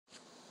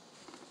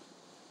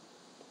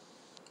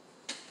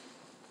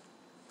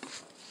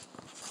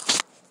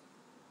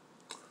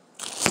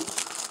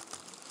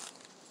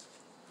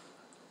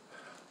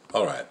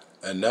All right,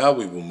 and now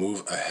we will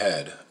move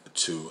ahead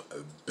to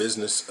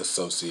business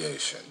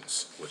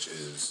associations, which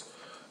is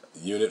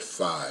Unit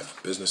 5,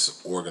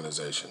 business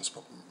organizations,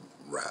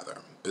 rather.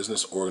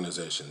 Business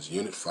organizations,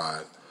 Unit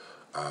 5,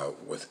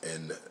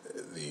 within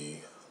the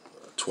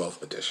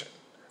 12th edition.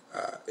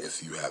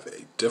 If you have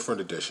a different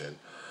edition,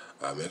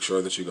 make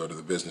sure that you go to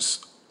the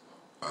business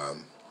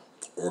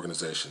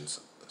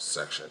organizations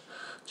section.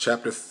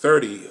 Chapter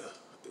 30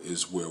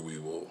 is where we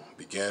will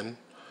begin.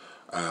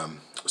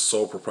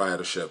 Sole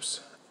proprietorships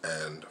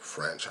and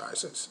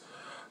franchises.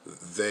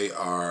 They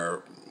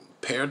are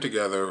paired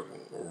together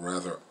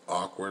rather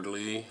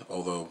awkwardly,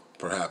 although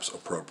perhaps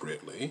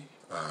appropriately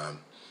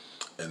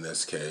in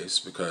this case,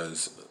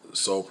 because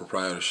sole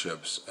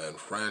proprietorships and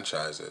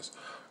franchises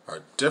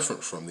are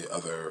different from the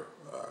other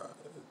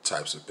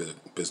types of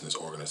business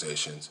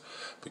organizations,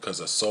 because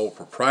a sole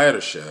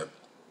proprietorship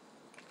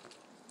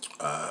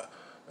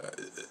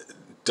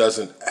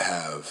doesn't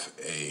have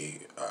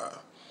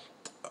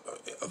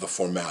the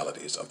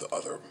formalities of the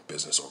other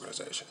business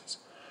organizations.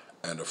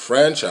 And a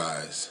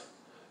franchise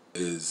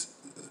is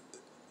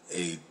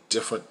a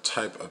different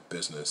type of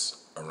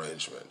business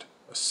arrangement,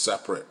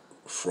 separate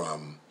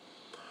from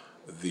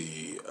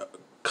the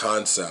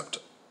concept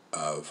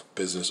of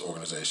business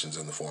organizations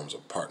in the forms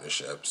of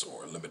partnerships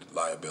or limited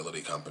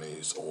liability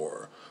companies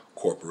or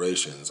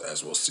corporations,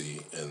 as we'll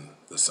see in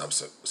the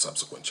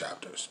subsequent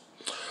chapters.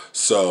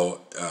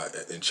 So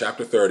in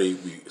Chapter 30,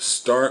 we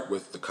start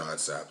with the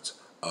concept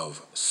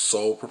of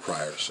sole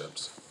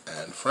proprietorships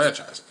and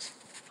franchises.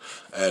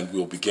 And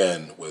we'll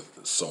begin with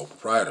sole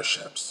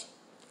proprietorships.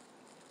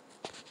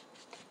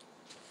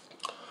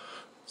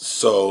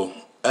 So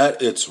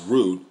at its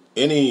root,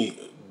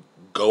 any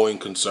going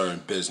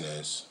concern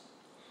business,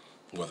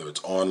 whether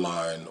it's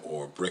online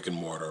or brick and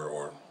mortar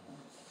or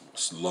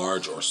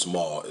large or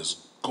small,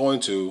 is going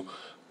to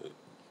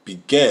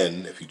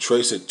begin, if you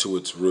trace it to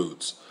its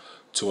roots,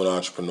 to an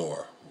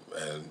entrepreneur.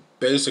 And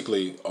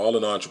basically, all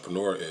an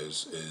entrepreneur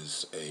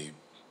is a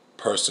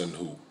person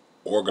who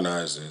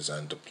organizes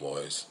and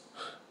deploys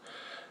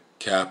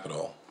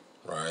capital,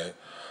 right,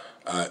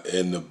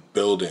 in the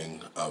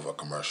building of a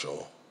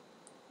commercial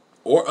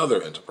or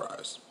other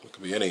enterprise. It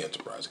could be any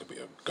enterprise. It could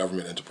be a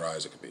government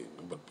enterprise. It could be,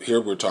 but here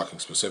we're talking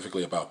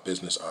specifically about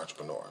business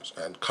entrepreneurs.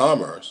 And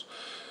commerce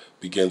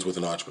begins with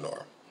an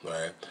entrepreneur,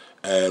 right?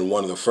 And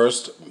one of the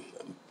first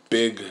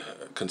big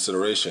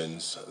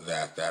considerations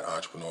that that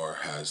entrepreneur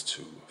has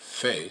to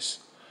face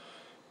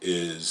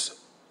is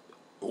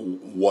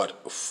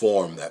what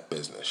form that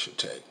business should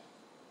take.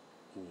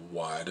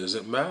 Why does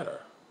it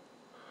matter?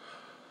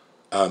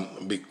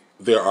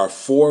 There are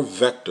four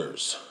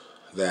vectors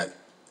that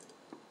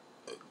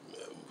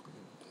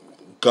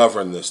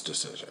govern this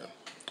decision,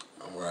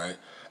 right?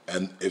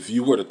 And if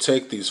you were to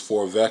take these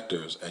four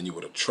vectors and you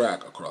were to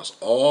track across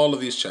all of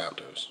these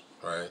chapters,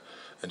 right,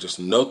 and just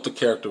note the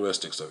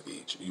characteristics of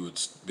each, you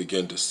would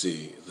begin to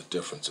see the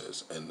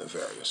differences in the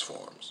various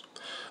forms.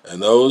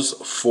 And those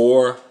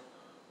four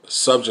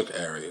subject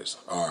areas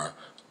are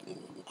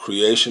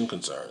creation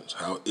concerns.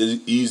 How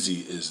easy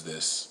is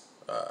this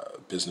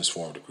business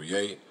form to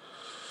create?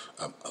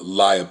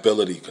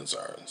 Liability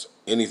concerns.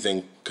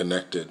 Anything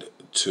connected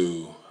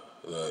to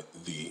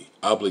the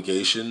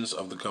obligations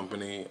of the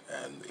company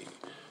and the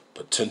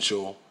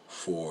potential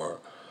for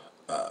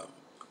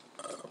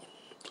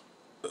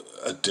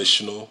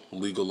additional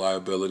legal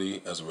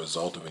liability as a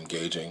result of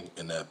engaging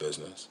in that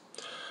business.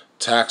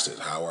 Taxes.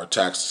 How are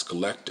taxes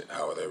collected?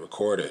 How are they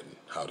recorded?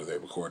 How do they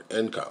record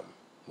income?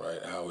 Right?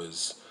 How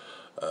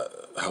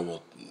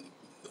will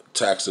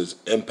taxes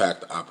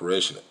impact the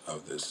operation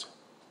of this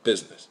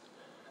business?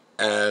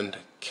 And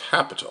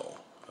capital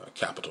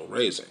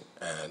raising.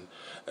 And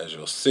as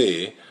you'll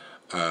see,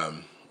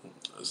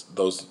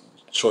 those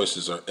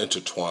choices are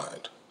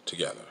intertwined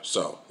together.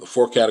 So the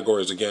four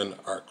categories again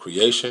are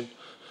creation,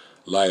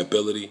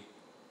 liability,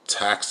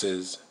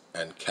 taxes,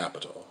 and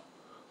capital.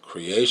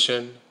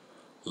 Creation,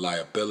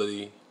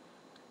 liability,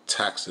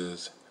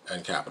 taxes,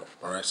 and capital.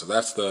 All right, so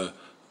that's the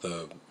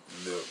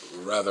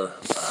rather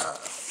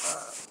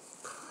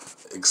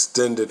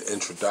extended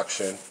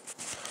introduction.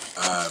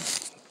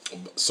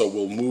 So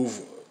we'll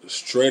move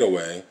straight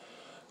away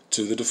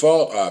to the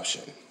default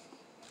option.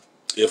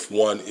 If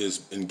one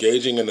is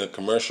engaging in a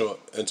commercial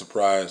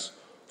enterprise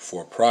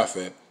for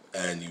profit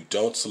and you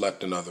don't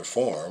select another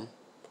form,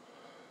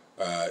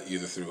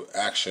 either through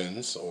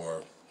actions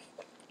or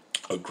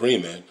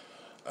agreement,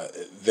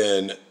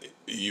 then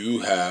you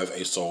have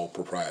a sole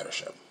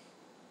proprietorship,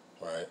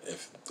 right?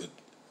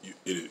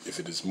 If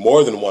it is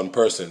more than one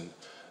person,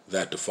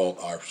 that default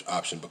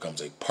option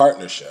becomes a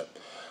partnership.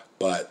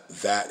 But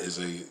that is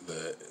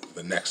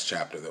the next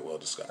chapter that we'll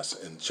discuss.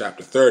 In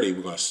Chapter 30,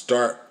 we're going to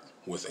start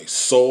with a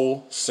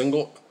sole,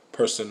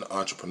 single-person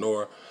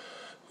entrepreneur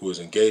who is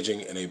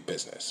engaging in a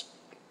business.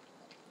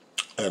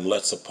 And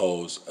let's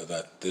suppose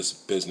that this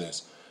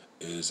business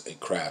is a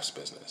crafts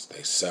business.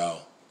 They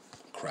sell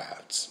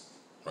crafts,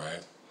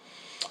 right?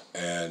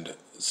 And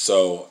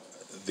so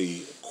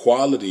the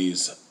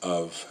qualities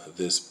of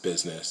this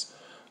business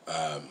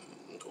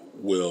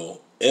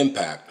will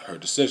impact her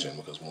decision,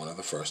 because one of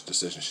the first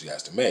decisions she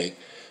has to make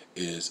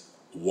is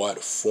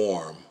what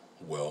form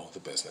will the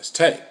business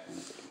take.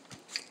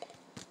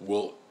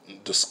 We'll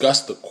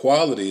discuss the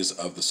qualities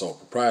of the sole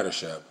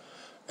proprietorship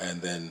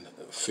and then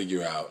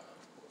figure out,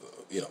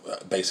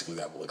 basically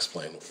that will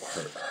explain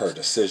her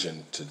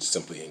decision to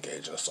simply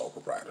engage in a sole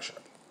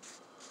proprietorship.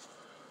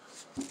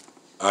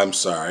 I'm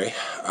sorry,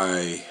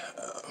 I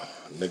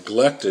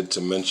neglected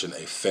to mention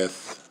a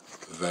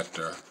fifth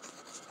vector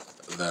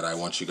that I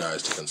want you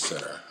guys to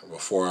consider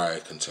before I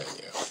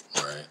continue,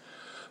 right?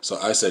 So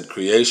I said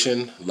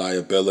creation,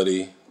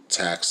 liability,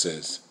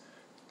 taxes,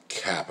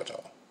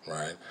 capital,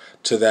 right?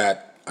 To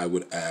that, I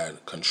would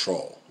add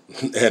control.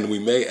 And we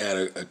may add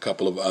a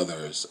couple of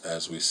others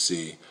as we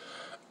see.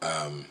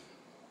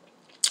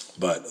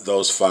 But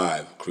those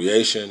five: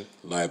 creation,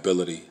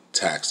 liability,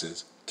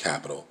 taxes,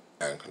 capital,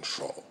 and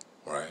control,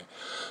 right?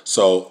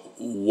 So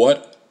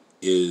what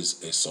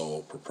is a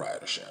sole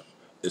proprietorship?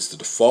 It's the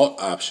default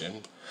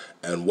option,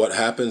 and what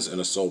happens in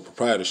a sole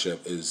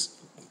proprietorship is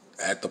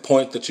at the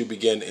point that you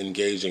begin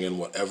engaging in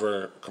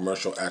whatever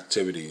commercial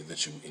activity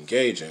that you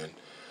engage in,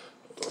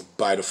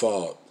 by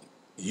default,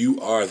 you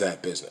are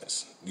that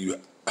business. You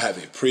have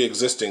a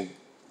pre-existing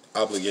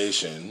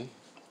obligation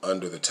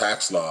under the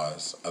tax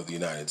laws of the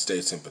United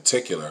States in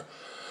particular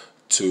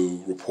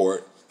to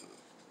report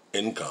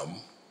income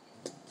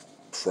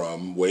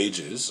from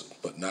wages,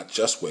 but not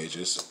just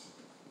wages,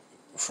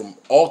 from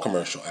all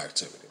commercial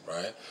activity,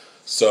 right?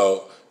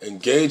 So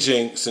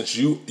engaging, since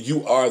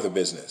you are the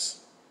business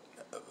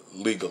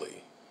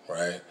legally,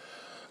 right?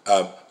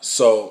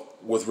 So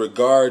with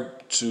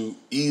regard to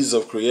ease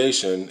of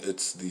creation,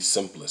 it's the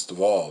simplest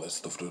of all. It's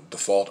the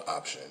default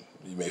option.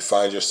 You may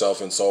find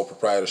yourself in sole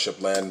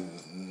proprietorship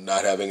land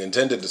not having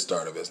intended to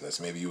start a business.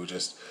 Maybe you were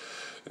just,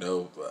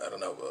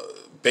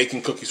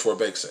 baking cookies for a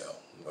bake sale,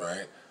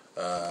 right?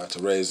 To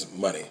raise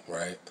money,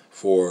 right?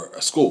 For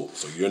a school.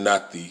 So you're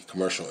not the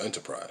commercial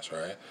enterprise,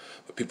 right?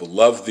 But people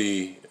love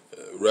the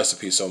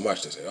recipe so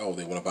much, they say, oh,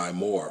 they want to buy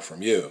more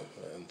from you.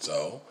 And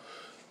so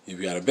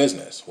you've got a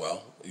business.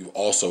 Well, you've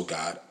also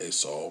got a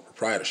sole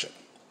proprietorship.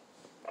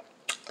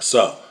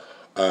 So,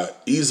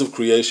 ease of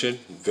creation,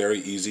 very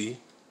easy,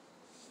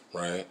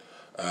 right?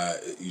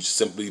 You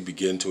simply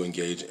begin to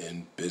engage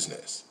in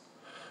business.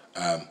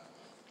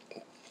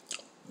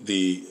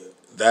 The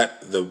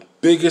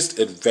biggest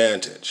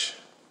advantage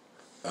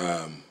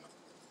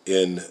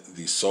in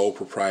the sole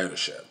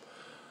proprietorship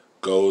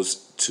goes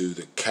to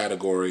the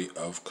category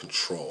of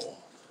control.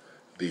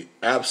 The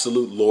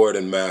absolute lord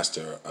and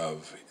master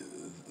of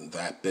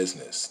that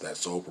business, that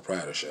sole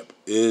proprietorship,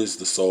 is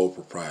the sole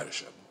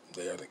proprietorship.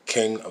 They are the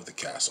king of the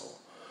castle.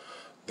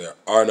 There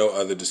are no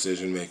other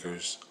decision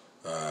makers.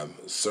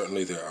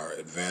 Certainly there are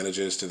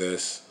advantages to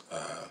this,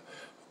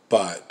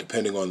 but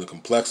depending on the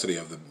complexity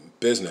of the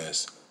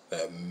business,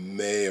 that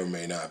may or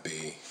may not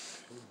be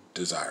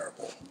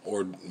desirable,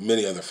 or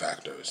many other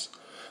factors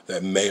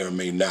that may or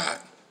may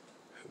not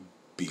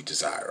be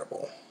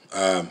desirable.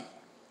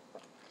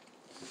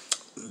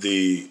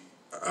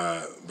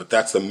 But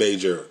that's the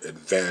major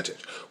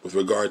advantage. With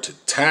regard to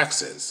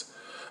taxes,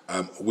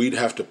 we'd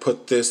have to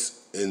put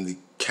this in the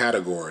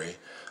category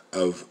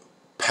of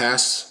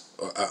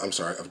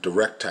of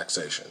direct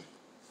taxation.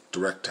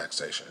 Direct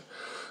taxation.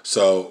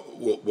 So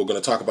we're going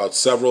to talk about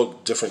several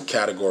different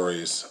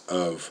categories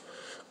of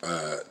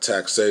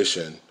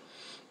taxation.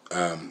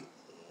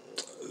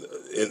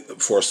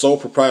 For a sole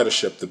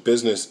proprietorship, the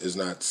business is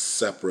not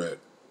separate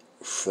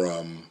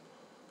from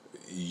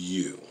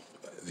you,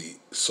 the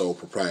sole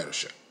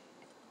proprietorship,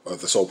 or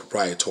the sole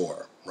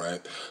proprietor,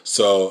 right?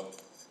 So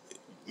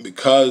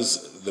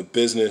because the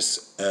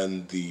business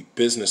and the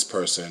business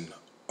person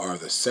are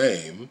the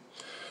same,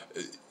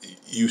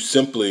 you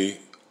simply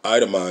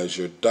itemize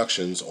your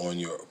deductions on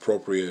your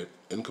appropriate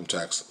income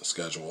tax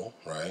schedule,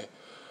 right,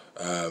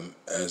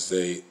 as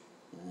they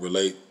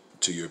relate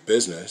to your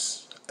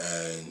business,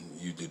 and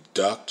you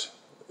deduct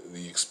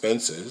the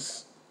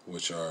expenses,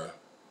 which are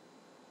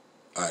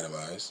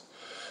itemized,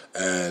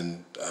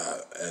 and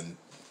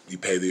you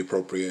pay the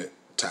appropriate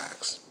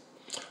tax.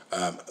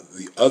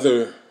 The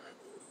other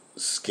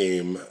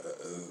scheme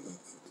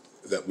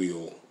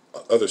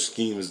other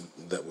schemes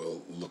that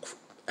we'll look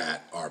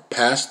at are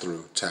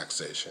pass-through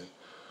taxation,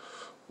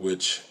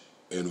 which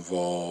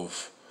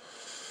involve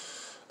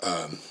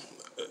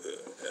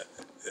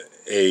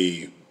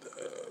a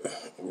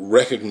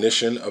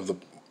recognition of the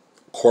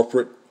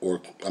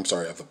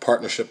of the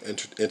partnership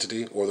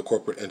entity or the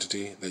corporate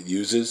entity that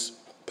uses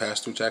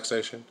pass-through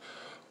taxation,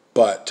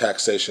 but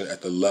taxation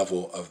at the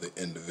level of the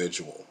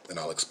individual. And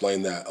I'll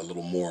explain that a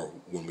little more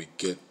when we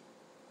get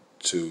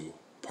to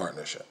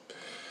partnership.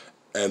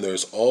 And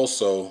there's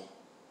also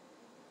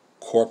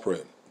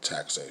corporate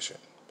taxation.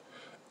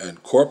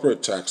 And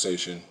corporate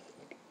taxation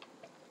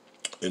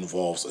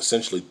involves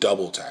essentially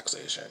double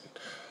taxation.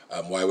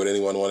 Why would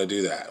anyone want to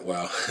do that?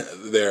 Well,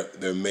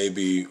 there may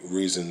be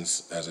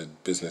reasons as a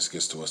business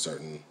gets to a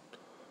certain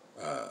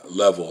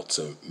level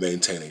to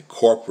maintain a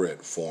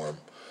corporate form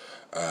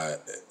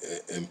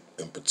in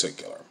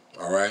particular.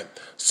 All right?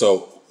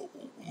 So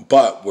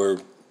But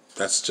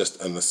that's just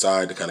an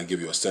aside to kind of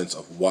give you a sense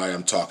of why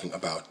I'm talking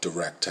about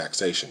direct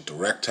taxation.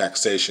 Direct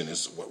taxation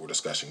is what we're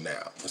discussing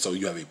now. So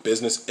you have a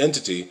business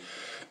entity,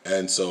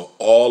 and so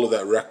all of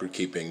that record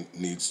keeping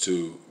needs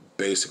to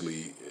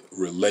basically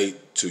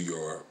relate to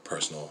your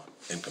personal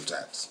income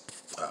tax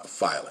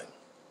filing.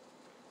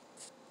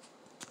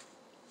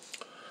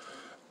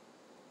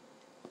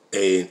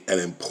 An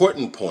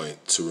important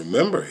point to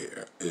remember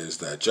here is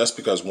that just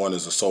because one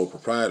is a sole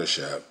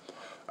proprietorship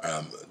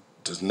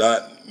does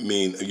not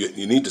mean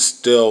you need to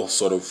still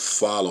sort of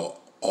follow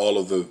all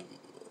of the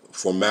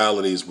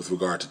formalities with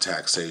regard to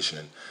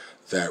taxation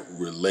that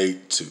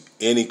relate to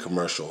any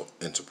commercial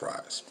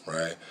enterprise,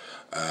 right?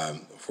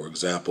 For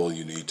example,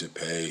 you need to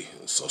pay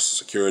Social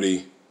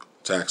Security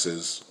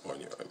taxes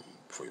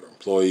for your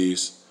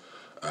employees.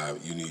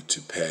 You need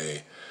to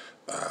pay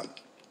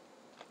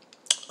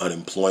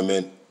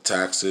unemployment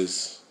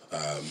taxes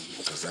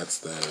because that's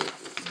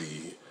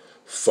the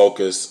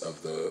focus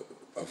of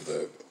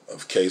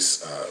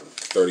case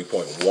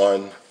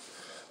 30.1,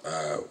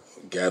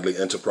 Gadley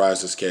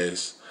Enterprises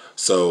case.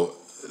 So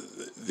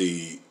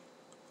the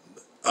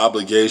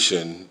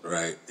obligation,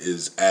 right,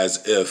 is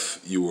as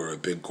if you were a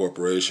big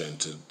corporation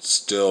to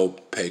still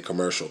pay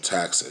commercial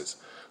taxes,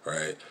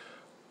 right,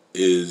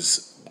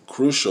 is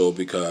crucial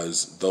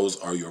because those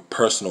are your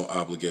personal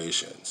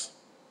obligations,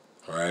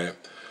 right?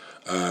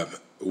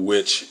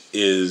 Which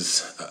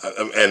is,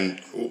 and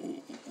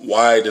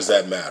why does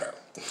that matter?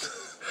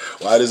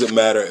 Why does it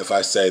matter if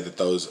I say that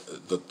those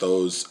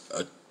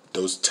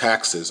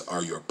taxes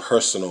are your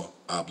personal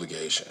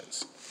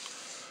obligations?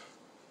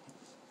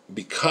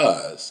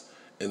 Because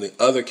in the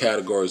other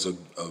categories of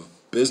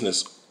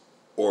business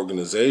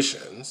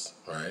organizations,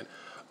 right,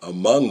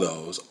 among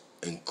those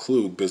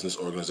include business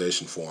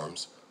organization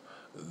forms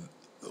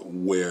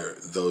where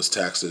those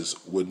taxes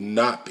would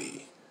not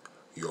be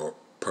your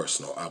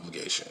personal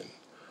obligation,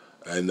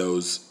 and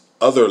those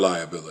other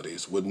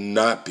liabilities would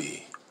not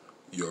be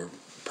your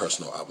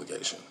personal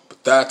obligation.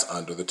 But that's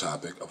under the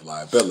topic of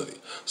liability.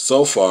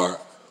 So far,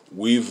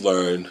 we've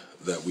learned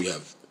that we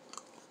have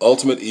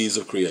ultimate ease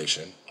of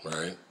creation,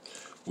 right?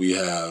 We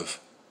have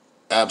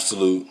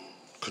absolute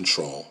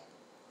control,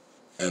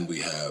 and we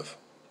have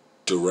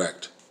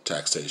direct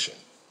taxation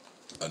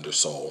under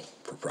sole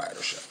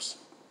proprietorships.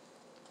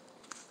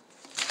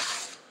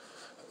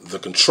 The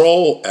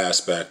control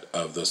aspect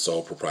of the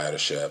sole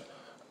proprietorship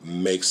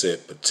makes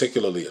it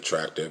particularly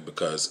attractive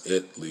because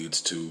it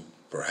leads to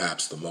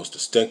perhaps the most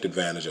distinct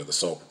advantage of the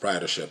sole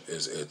proprietorship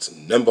is its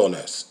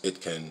nimbleness. It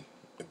can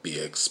be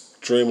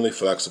extremely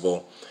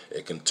flexible.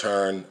 It can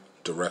turn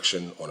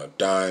direction on a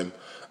dime.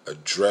 A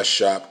dress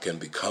shop can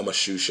become a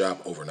shoe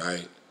shop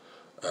overnight,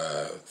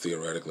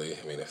 theoretically.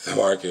 I mean, if the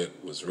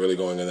market was really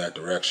going in that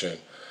direction.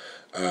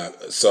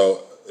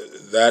 So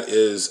that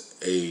is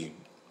a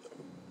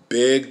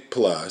big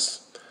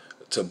plus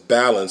to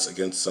balance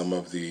against some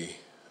of the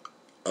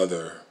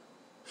other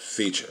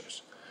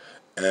features.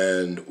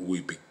 And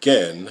we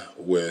begin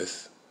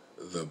with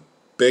the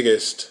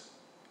biggest,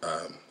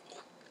 I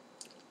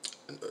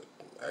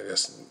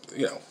guess,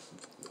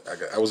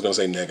 I was going to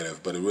say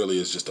negative, but it really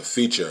is just a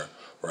feature,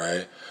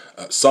 right?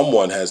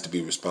 Someone has to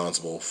be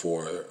responsible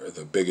for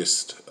the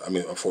biggest,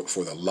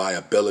 for the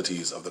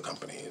liabilities of the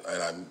company.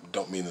 And I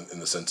don't mean in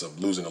the sense of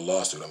losing a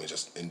lawsuit. I mean,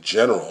 just in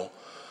general,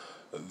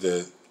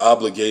 the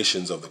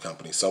obligations of the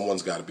company,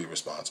 someone's got to be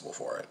responsible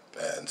for it.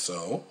 And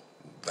so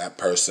that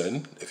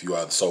person, if you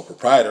are the sole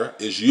proprietor,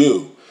 is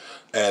you.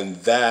 And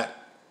that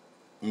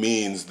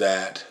means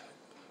that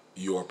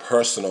your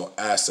personal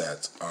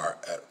assets are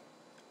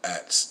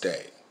at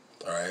stake.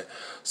 All right.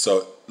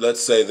 So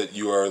let's say that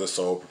you are the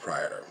sole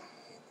proprietor.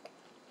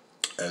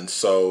 And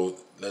so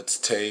let's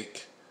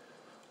take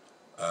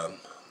our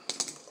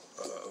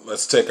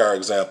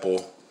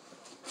example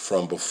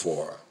from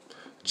before.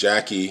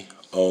 Jackie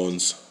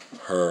owns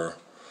her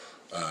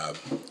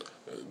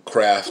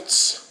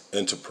crafts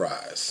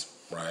enterprise,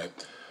 right?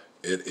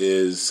 It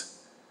is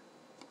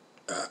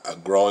a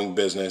growing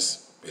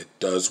business. It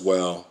does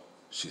well.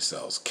 She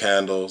sells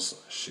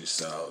candles. She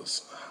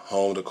sells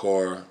home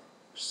decor.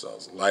 She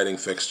sells lighting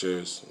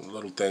fixtures,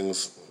 little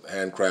things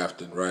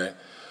handcrafted, right?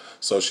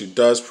 So she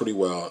does pretty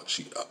well.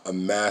 She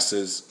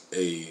amasses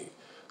a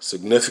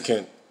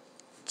significant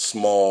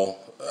small,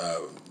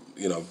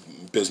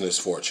 business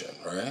fortune,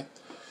 right?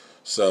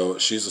 So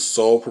she's a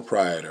sole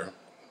proprietor.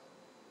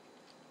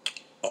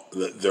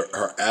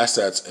 Her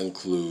assets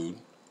include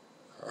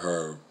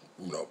her,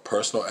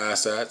 personal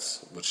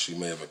assets, which she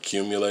may have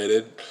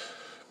accumulated,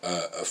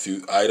 a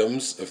few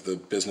items if the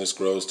business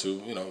grows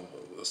to,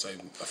 let's say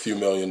a few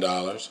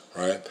 $1,000,000,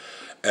 right?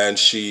 And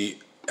she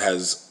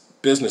has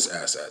business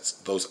assets.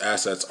 Those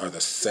assets are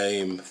the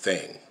same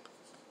thing,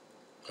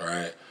 all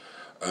right?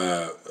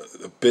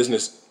 The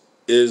business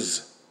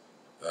is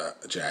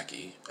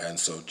Jackie, and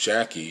so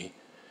Jackie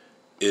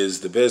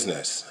is the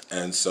business.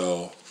 And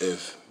so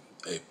if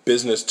a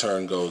business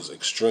turn goes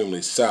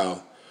extremely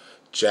south,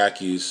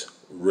 Jackie's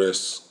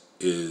risk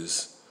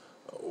is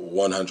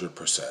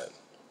 100%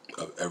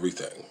 of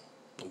everything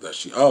that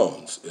she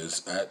owns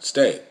is at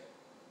stake.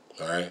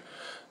 All right,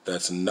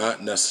 that's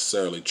not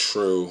necessarily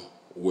true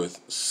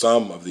with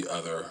some of the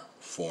other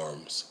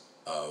forms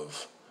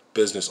of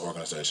business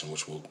organization,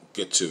 which we'll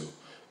get to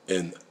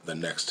in the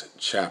next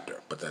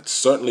chapter. But that's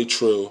certainly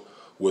true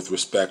with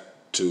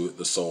respect to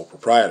the sole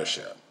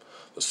proprietorship.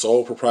 The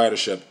sole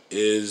proprietorship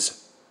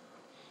is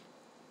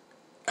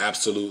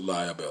absolute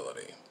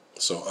liability.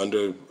 So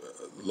under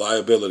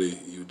liability,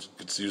 you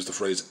could use the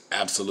phrase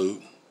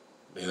absolute.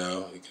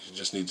 You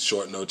just need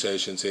short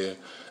notations here.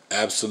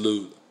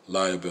 Absolute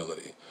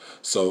liability.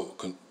 So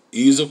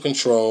ease of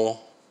control.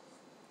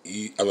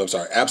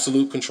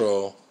 Absolute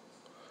control.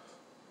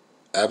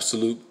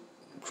 Absolute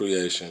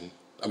creation.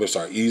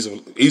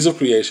 Ease of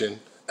creation.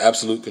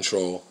 Absolute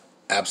control.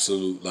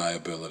 Absolute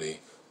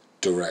liability.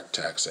 Direct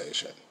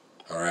taxation.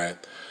 All right.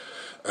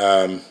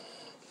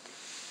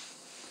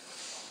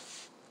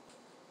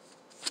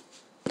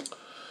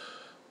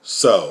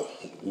 So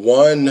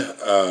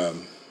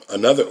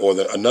another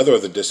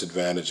of the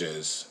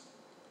disadvantages.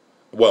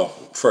 Well,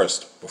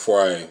 first,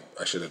 before I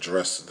should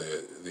address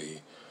the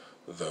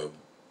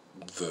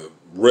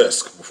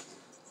risk,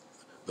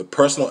 the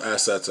personal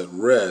assets at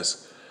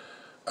risk.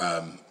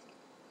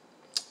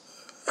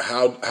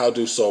 How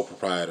do sole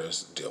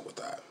proprietors deal with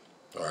that?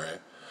 All right,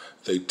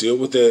 they deal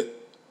with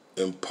it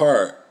in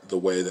part the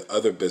way that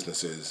other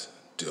businesses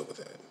deal with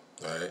it.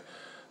 All right,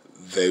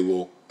 they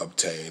will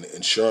obtain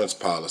insurance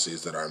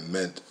policies that are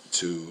meant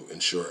to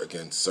insure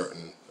against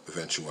certain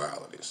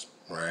eventualities.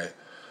 Right.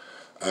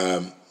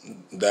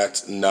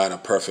 That's not a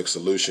perfect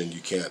solution.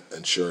 You can't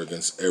insure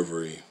against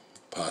every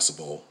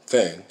possible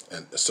thing,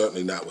 and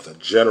certainly not with a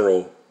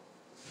general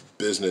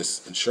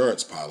business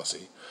insurance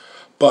policy.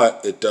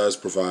 But it does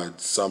provide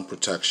some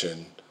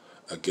protection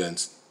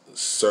against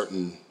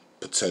certain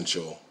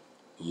potential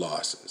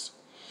losses.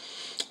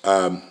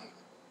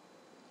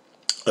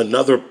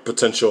 Another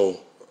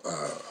potential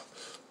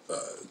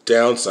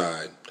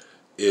downside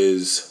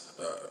is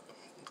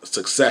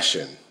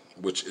succession,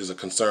 which is a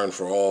concern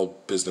for all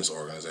business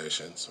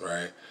organizations,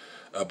 right?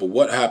 But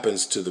what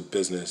happens to the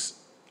business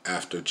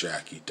after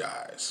Jackie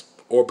dies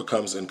or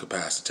becomes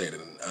incapacitated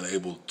and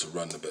unable to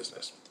run the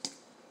business,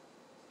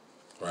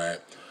 right?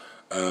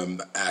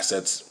 The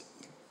assets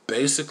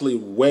basically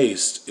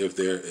waste if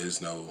there is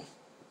no,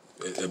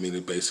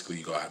 basically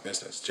you go out of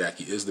business.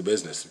 Jackie is the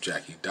business. If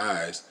Jackie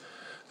dies,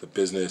 the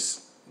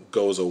business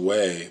goes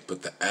away,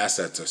 but the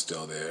assets are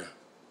still there,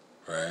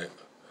 right?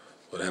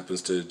 What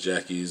happens to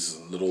Jackie's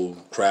little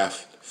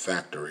craft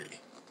factory,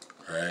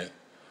 right?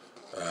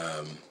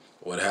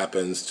 What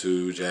happens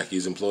to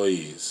Jackie's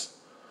employees?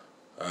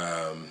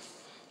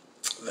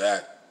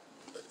 That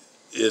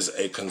is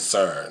a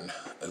concern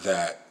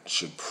that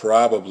should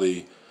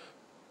probably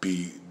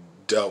be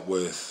dealt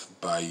with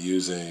by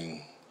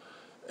using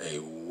a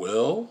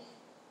will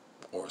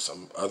or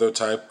some other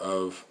type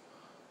of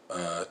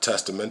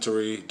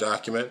testamentary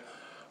document,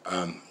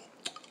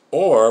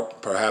 or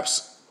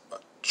perhaps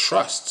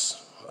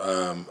trusts,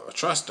 a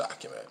trust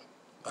document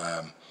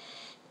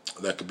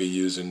that could be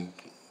used in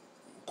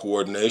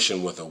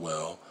coordination with a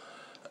will.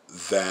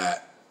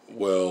 That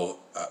will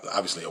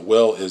obviously, a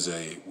will is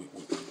a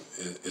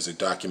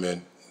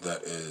document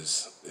that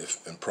is,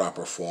 if in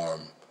proper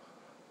form,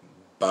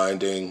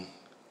 binding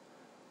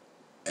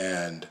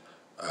and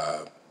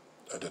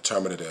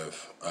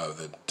determinative of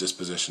the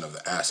disposition of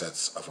the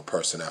assets of a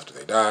person after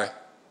they die.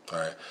 All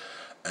right,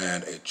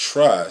 and a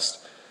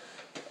trust,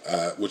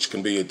 which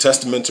can be a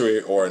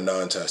testamentary or a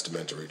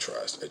non-testamentary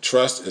trust. A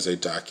trust is a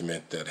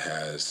document that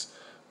is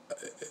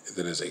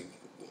a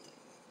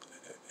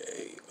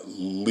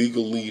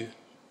legally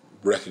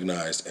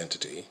recognized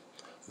entity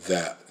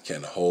that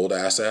can hold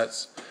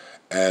assets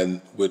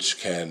and which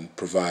can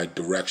provide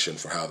direction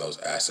for how those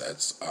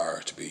assets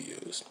are to be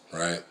used,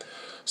 right?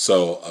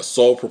 So a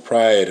sole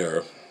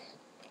proprietor,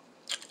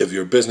 if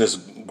your business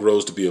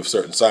grows to be of a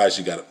certain size,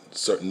 you got a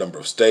certain number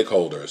of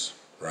stakeholders,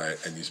 right?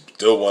 And you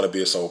still want to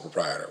be a sole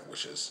proprietor,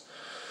 which is,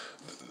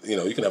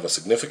 you can have a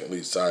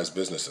significantly sized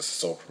business as a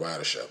sole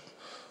proprietorship.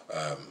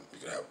 You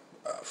can have,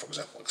 for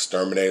example,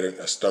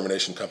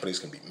 extermination companies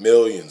can be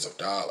millions of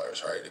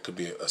dollars, right? It could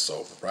be a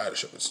sole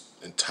proprietorship. It's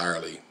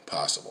entirely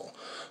possible.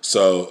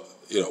 So,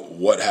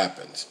 what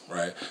happens,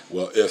 right?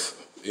 Well, if,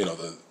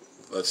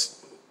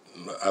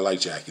 I like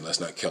Jackie. Let's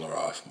not kill her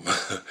off.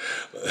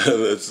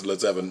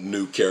 let's have a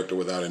new character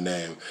without a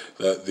name.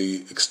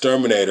 The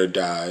exterminator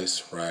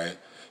dies, right?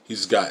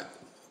 He's got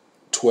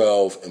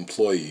 12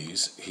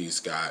 employees.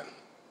 He's got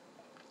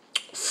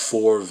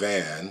 4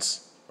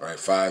 vans, right?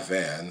 5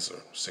 vans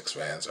or 6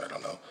 vans. I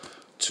don't know.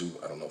 2.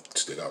 I don't know.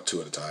 They got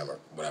 2 at a time or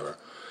whatever.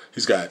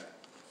 He's got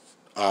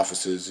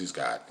offices. He's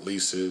got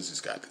leases.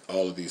 He's got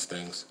all of these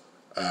things.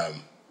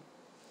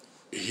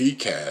 He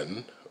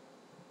can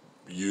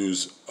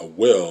use a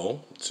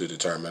will to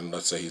determine,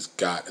 let's say he's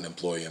got an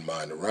employee in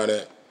mind to run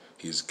it.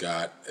 He's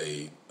got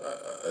a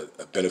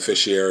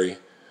beneficiary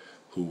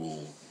who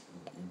will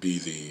be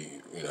the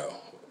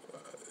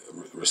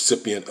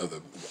recipient of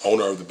the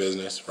owner of the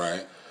business,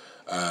 right?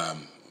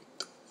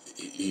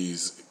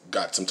 He's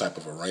got some type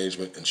of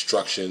arrangement,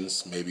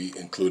 instructions maybe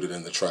included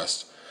in the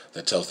trust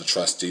that tells the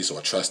trustee. So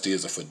a trustee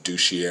is a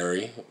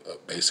fiduciary,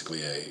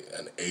 basically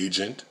an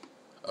agent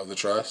of the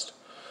trust,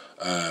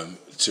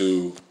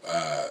 to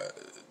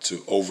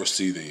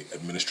oversee the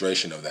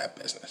administration of that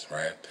business,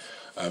 right?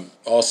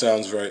 All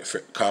sounds very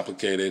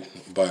complicated,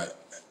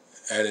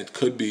 and it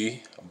could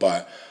be,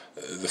 but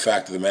the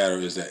fact of the matter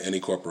is that any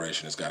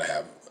corporation has got to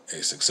have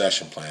a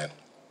succession plan.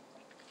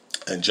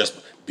 And just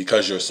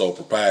because you're a sole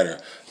proprietor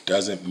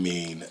doesn't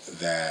mean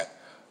that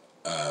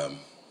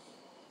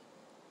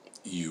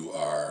you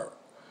are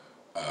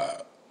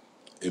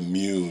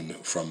immune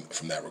from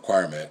that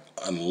requirement,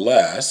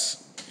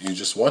 unless you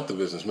just want the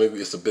business. Maybe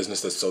it's a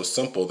business that's so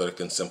simple that it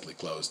can simply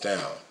close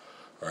down,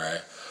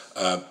 right?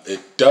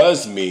 It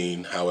does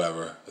mean,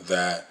 however,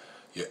 that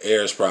your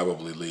heirs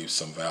probably leave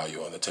some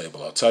value on the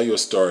table. I'll tell you a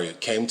story. It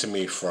came to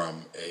me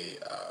from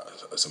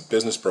some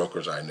business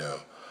brokers I knew,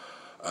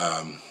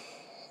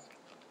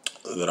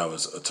 that I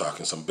was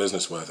talking some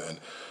business with, and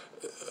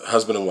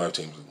husband and wife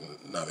team,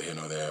 neither here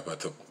nor there. But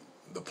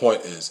the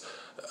point is,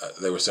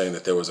 they were saying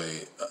that there was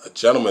a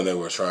gentleman they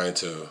were trying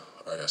to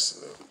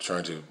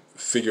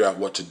figure out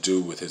what to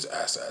do with his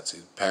assets.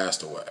 He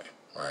passed away,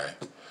 right?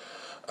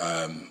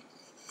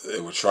 They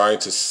were trying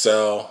to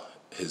sell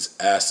his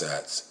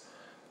assets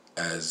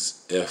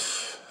as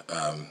if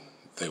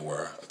they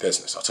were a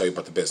business. I'll tell you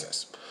about the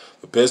business.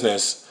 The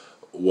business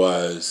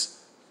was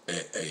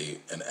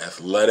an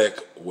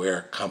athletic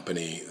wear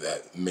company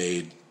that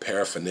made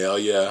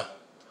paraphernalia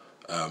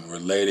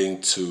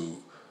relating to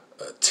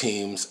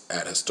teams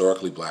at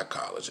historically black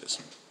colleges,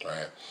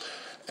 right?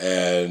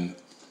 And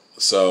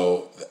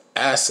so the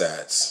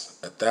assets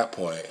at that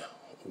point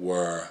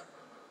were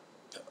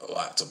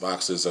lots of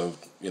boxes of,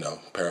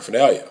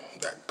 paraphernalia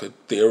that could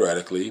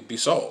theoretically be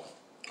sold,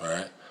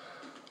 right?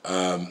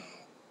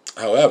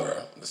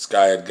 However, this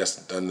guy had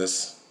done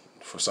this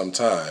for some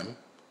time,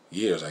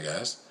 years, I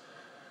guess,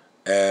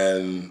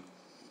 and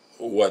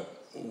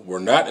what were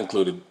not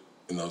included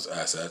in those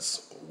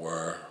assets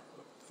were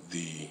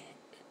the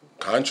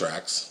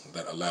contracts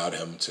that allowed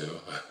him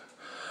to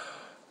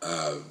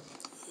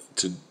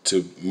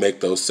make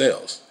those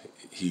sales.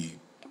 He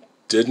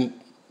didn't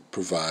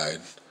provide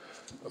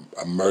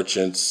a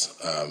merchant's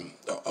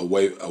a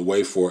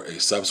way for a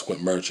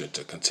subsequent merchant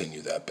to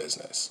continue that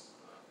business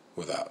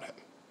without him,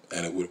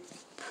 and it would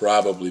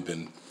probably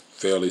been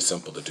fairly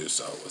simple to do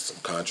so with some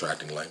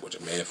contracting language.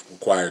 It may have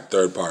required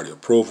third-party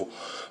approval,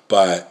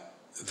 but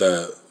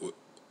the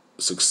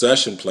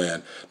succession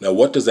plan. Now,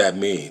 what does that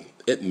mean?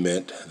 It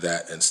meant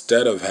that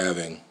instead of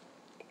having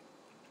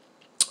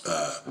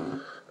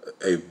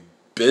a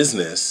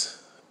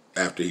business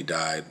after he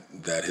died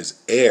that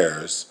his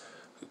heirs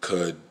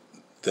could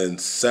then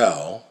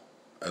sell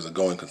as a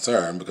going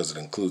concern, because it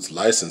includes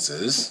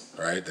licenses,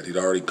 right, that he'd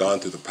already gone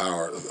through the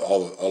power of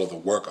all of the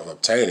work of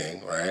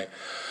obtaining, right,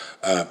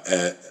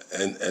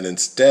 and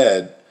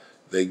instead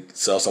they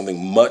sell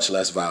something much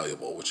less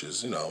valuable, which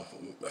is a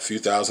few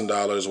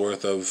 $1,000s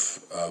worth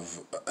of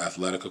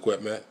athletic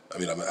equipment.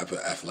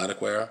 Athletic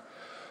wear.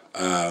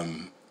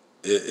 It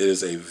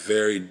is a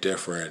very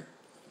different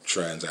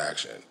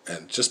transaction,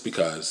 and just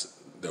because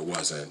there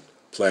wasn't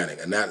planning,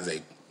 and that is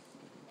a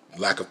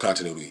lack of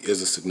continuity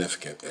is a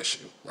significant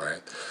issue,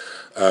 right?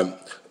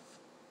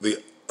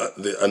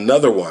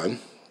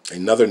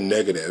 Another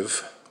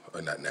negative,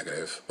 or not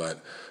negative,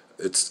 but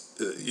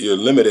you're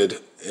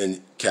limited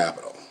in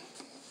capital.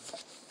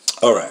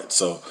 All right,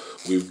 so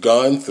we've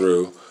gone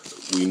through.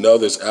 We know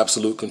there's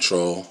absolute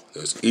control.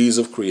 There's ease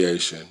of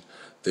creation.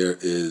 There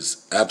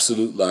is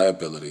absolute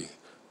liability.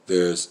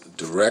 There's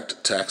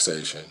direct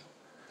taxation,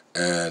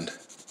 and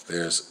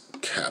there's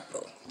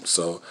capital.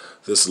 So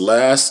this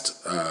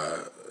last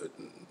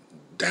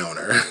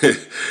downer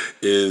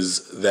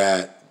is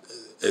that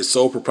a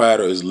sole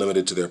proprietor is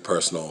limited to their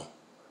personal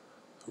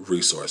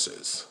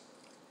resources,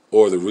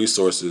 or the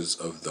resources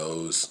of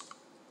those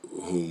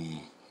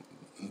whom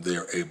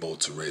they're able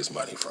to raise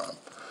money from.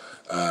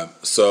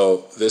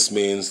 So this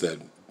means that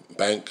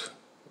bank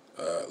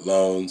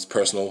loans,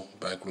 personal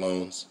bank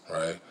loans,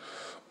 right,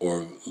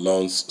 or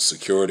loans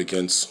secured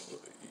against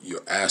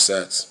your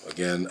assets,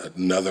 again,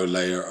 another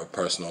layer of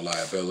personal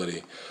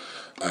liability,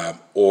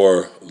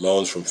 or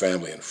loans from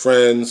family and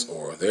friends,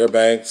 or their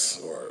banks,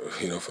 or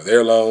for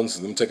their loans,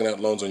 them taking out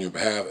loans on your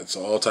behalf. It's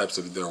all types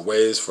of. There are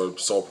ways for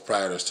sole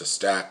proprietors to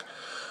stack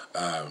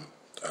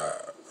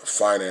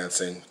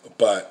financing,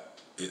 but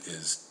it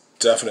is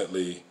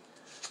definitely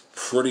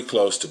pretty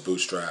close to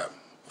bootstrap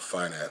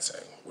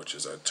financing, which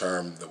is a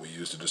term that we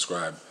use to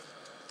describe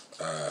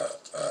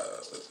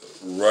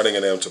running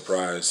an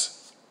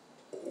enterprise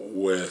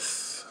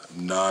with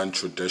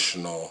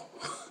non-traditional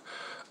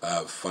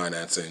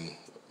financing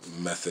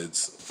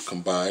methods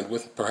combined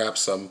with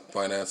perhaps some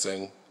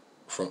financing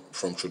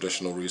from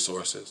traditional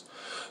resources.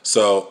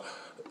 So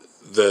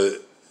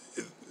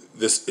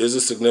this is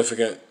a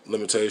significant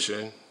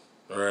limitation,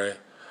 all right?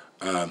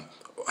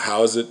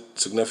 How is it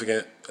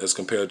significant as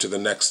compared to the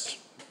next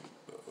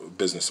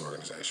business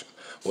organization?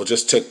 Well,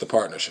 just take the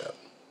partnership,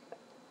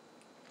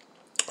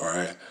 All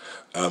right.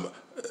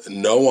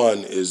 No one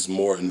is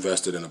more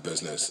invested in a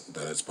business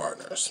than its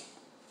partners.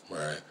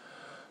 Right.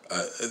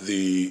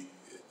 The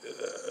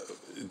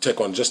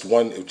take on just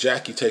one. If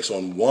Jackie takes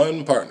on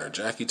one partner,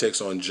 Jackie takes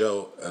on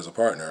Joe as a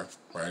partner.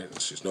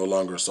 Right. She's no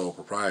longer a sole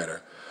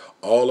proprietor.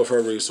 All of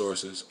her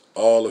resources,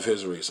 all of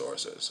his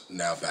resources,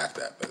 now back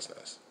that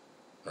business.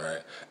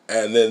 Right.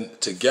 And then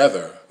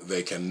together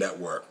they can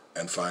network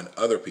and find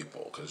other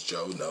people because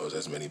Joe knows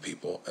as many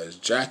people as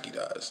Jackie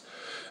does.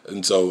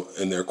 And so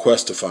in their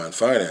quest to find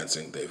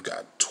financing, they've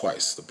got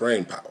twice the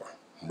brain power,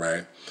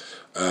 right?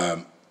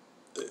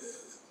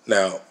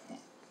 Now,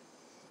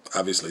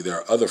 obviously, there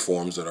are other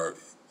forms that are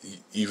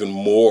even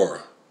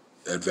more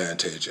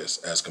advantageous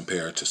as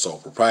compared to sole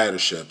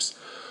proprietorships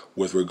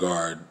with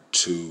regard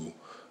to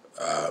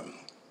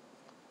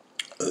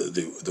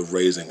the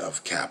raising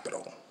of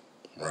capital,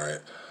 right?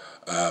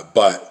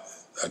 But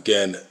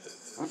again,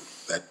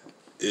 that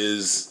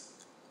is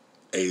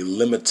a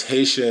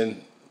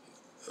limitation,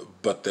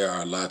 but there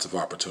are lots of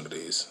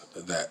opportunities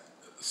that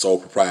sole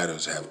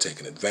proprietors have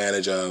taken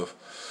advantage of,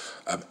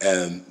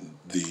 and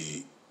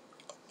the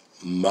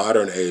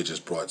modern age has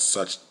brought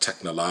such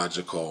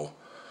technological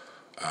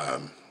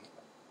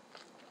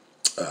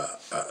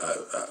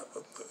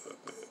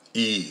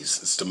ease.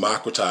 It's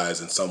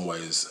democratized in some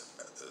ways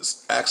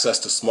access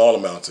to small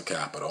amounts of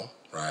capital,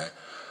 right?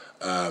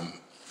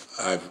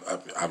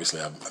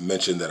 I've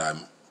mentioned that I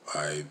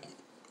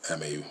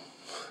am a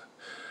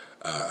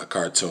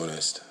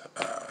cartoonist,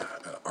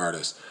 an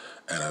artist,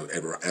 and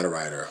a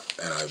writer,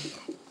 and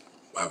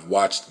I've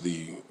watched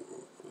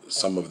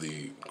some of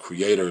the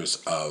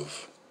creators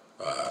of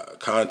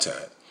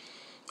content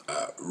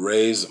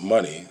raise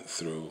money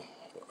through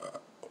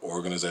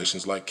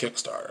organizations like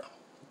Kickstarter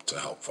to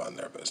help fund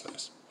their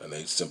business, and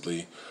they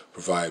simply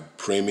provide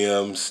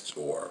premiums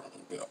or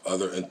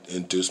other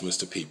inducements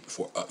to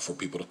people for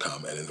people to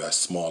come and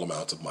invest small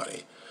amounts of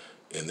money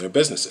in their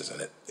businesses,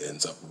 and it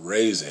ends up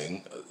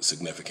raising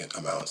significant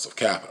amounts of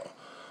capital.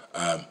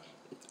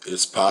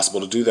 It's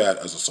possible to do that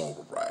as a sole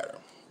proprietor.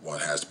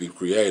 One has to be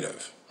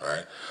creative,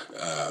 right?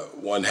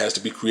 One has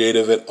to be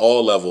creative at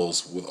all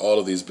levels with all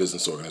of these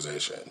business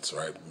organizations,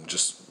 right?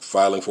 Just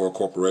filing for a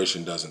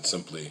corporation doesn't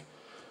simply.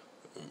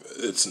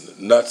 It's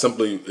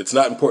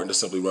not important to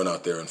simply run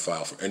out there and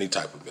file for any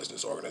type of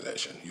business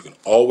organization. You can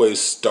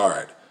always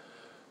start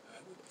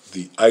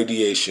the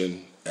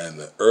ideation and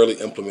the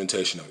early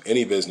implementation of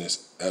any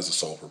business as a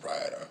sole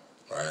proprietor,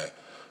 right?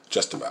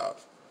 Just about.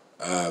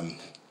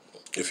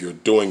 If you're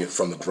doing it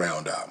from the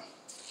ground up,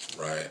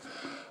 right?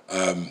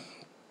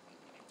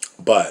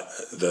 But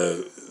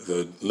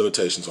the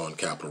limitations on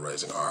capital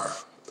raising are,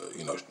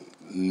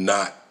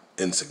 not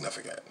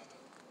insignificant.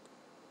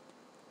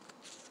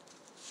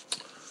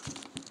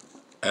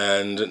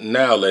 And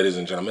now, ladies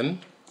and gentlemen,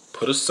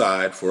 put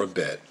aside for a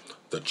bit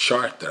the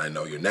chart that I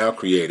know you're now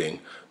creating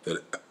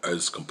that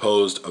is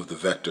composed of the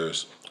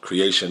vectors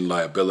creation,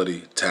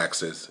 liability,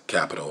 taxes,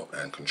 capital,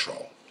 and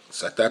control.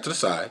 Set that to the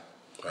side,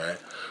 all right?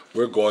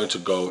 We're going to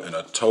go in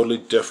a totally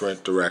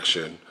different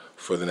direction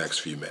for the next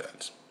few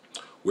minutes.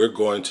 We're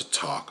going to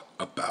talk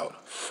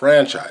about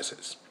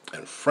franchises.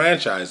 And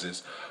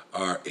franchises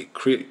are a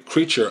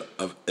creature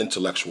of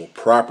intellectual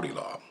property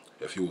law.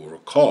 If you will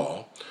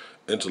recall,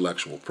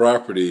 intellectual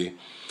property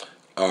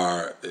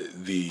are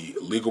the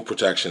legal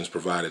protections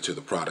provided to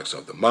the products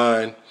of the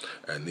mind,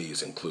 and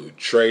these include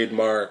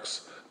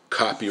trademarks,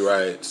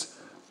 copyrights,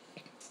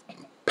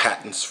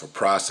 patents for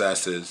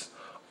processes,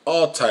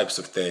 all types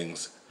of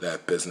things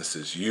that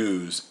businesses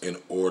use in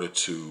order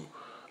to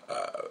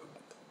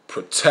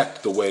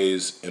protect the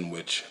ways in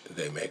which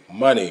they make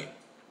money,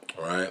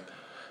 all right?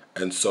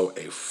 And so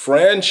a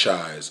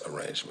franchise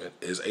arrangement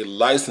is a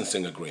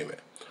licensing agreement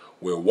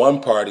where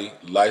one party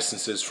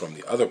licenses from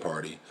the other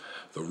party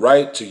the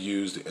right to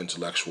use the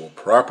intellectual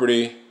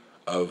property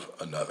of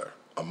another,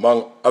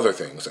 among other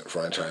things that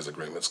franchise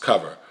agreements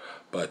cover.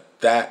 But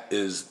that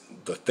is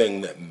the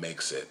thing that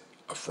makes it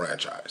a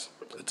franchise.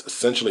 It's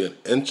essentially an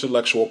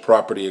intellectual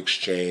property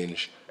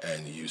exchange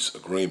and use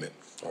agreement,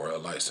 or a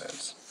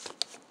license.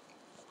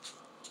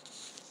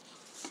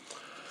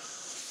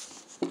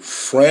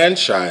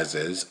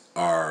 Franchises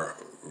are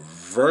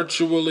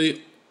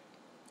virtually,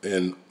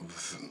 in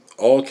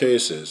all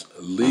cases,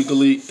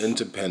 legally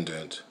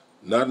independent.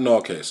 Not in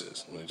all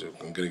cases. I'm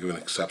going to give an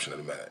exception in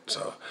a minute.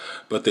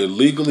 But they're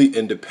legally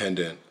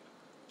independent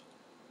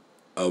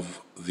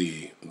of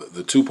the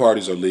two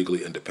parties are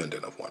legally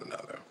independent of one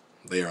another.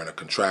 They are in a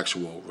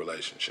contractual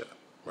relationship,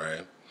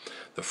 right?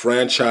 The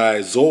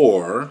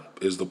franchisor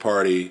is the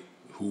party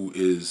who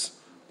is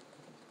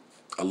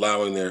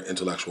allowing their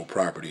intellectual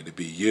property to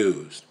be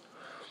used.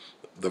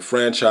 The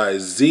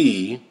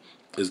franchisee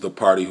is the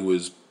party who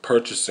is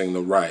purchasing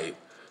the right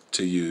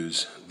to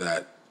use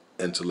that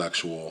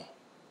intellectual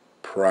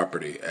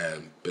property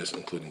and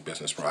including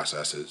business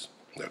processes,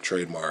 their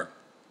trademark,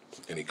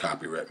 any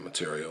copyright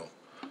material,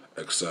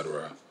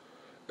 etc.,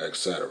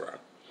 etc.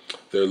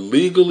 They're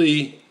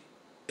legally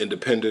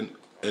independent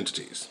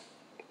entities,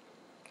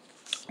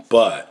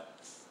 but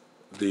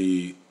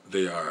the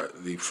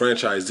the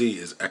franchisee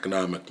is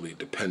economically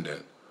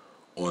dependent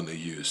on the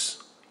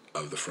use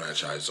of the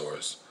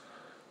franchisor's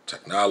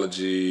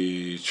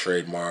technology,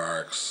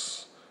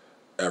 trademarks,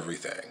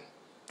 everything.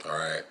 All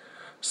right.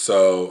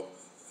 So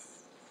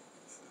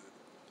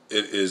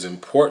it is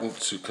important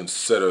to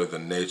consider the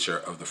nature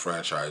of the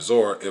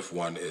franchisor if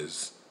one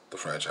is the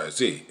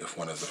franchisee. If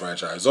one is the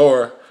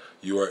franchisor,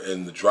 you are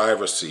in the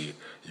driver's seat.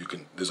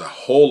 There's a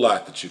whole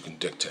lot that you can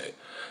dictate.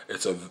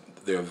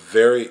 There are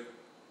very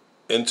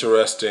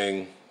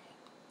interesting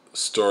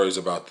stories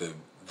about the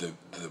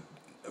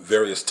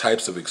various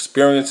types of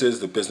experiences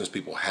the business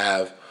people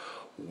have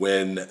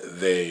when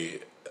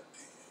they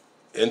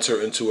enter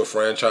into a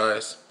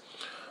franchise,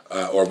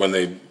 or when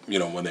they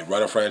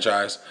run a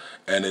franchise,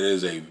 and it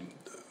is a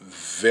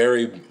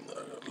very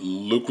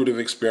lucrative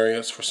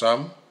experience for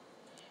some,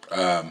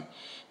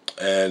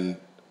 and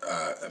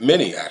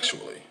many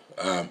actually.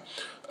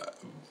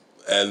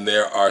 And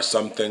there are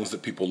some things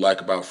that people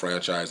like about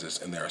franchises,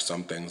 and there are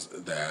some things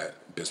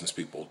that business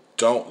people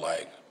don't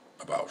like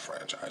about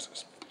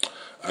franchises.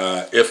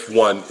 If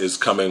one is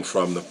coming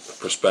from the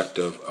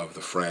perspective of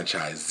the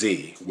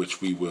franchisee,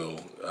 which we will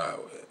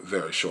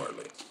very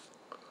shortly.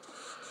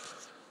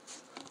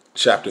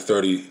 Chapter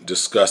 30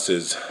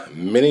 discusses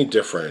many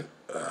different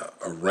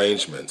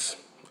arrangements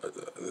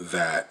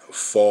that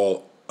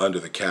fall under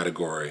the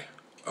category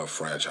of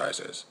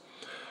franchises.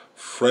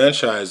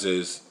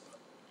 Franchises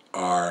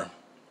are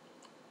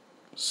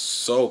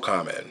so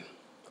common.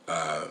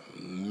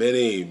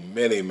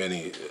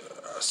 Many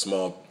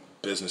small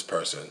business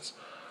persons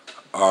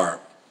are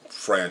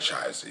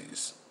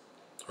franchisees,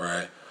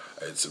 right?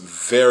 It's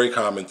very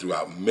common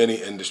throughout many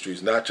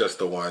industries, not just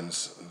the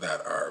ones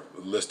that are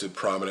listed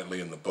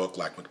prominently in the book,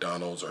 like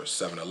McDonald's or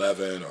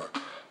 7-Eleven or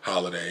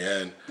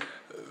Holiday Inn.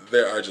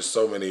 There are just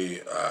so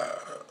many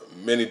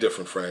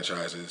different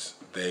franchises.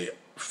 They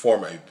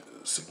form a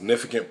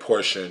significant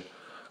portion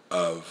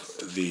of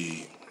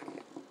the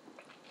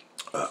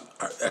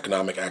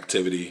economic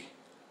activity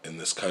in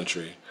this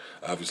country.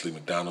 Obviously,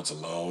 McDonald's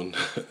alone,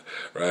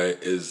 right,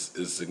 is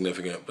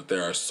significant, but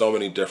there are so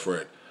many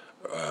different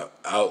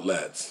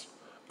outlets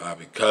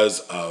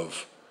because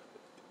of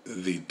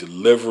the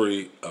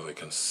delivery of a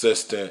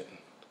consistent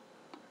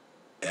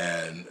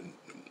and,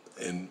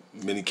 in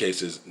many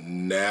cases,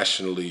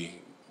 nationally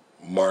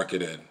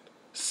marketed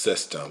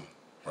system,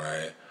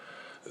 right,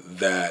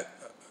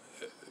 that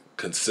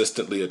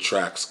consistently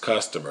attracts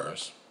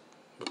customers,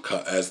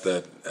 if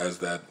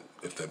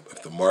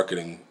the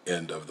marketing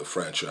end of the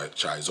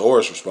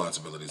franchisor's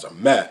responsibilities are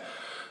met,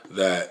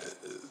 that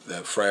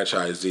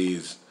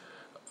franchisees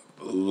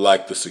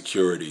like the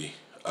security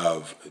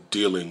of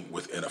dealing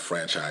within a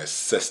franchise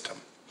system.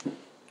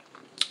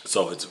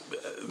 So it's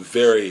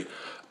very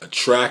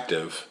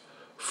attractive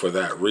for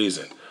that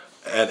reason.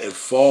 And it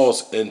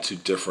falls into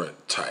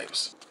different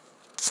types.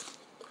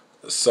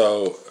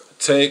 So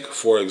take,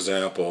 for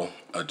example,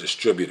 a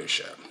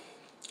distributorship.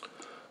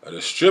 A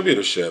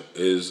distributorship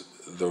is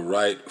the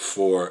right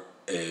for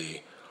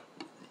a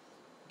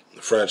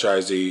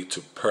franchisee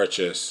to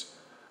purchase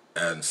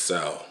and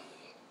sell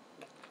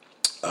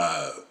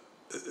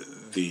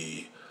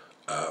the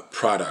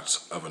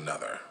products of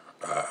another,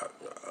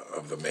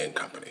 of the main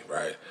company,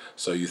 right?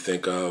 So you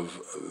think of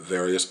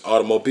various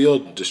automobile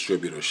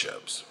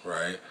distributorships,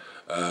 right?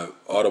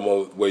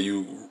 Where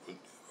you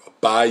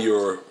buy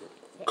your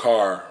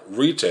car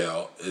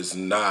retail is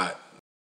not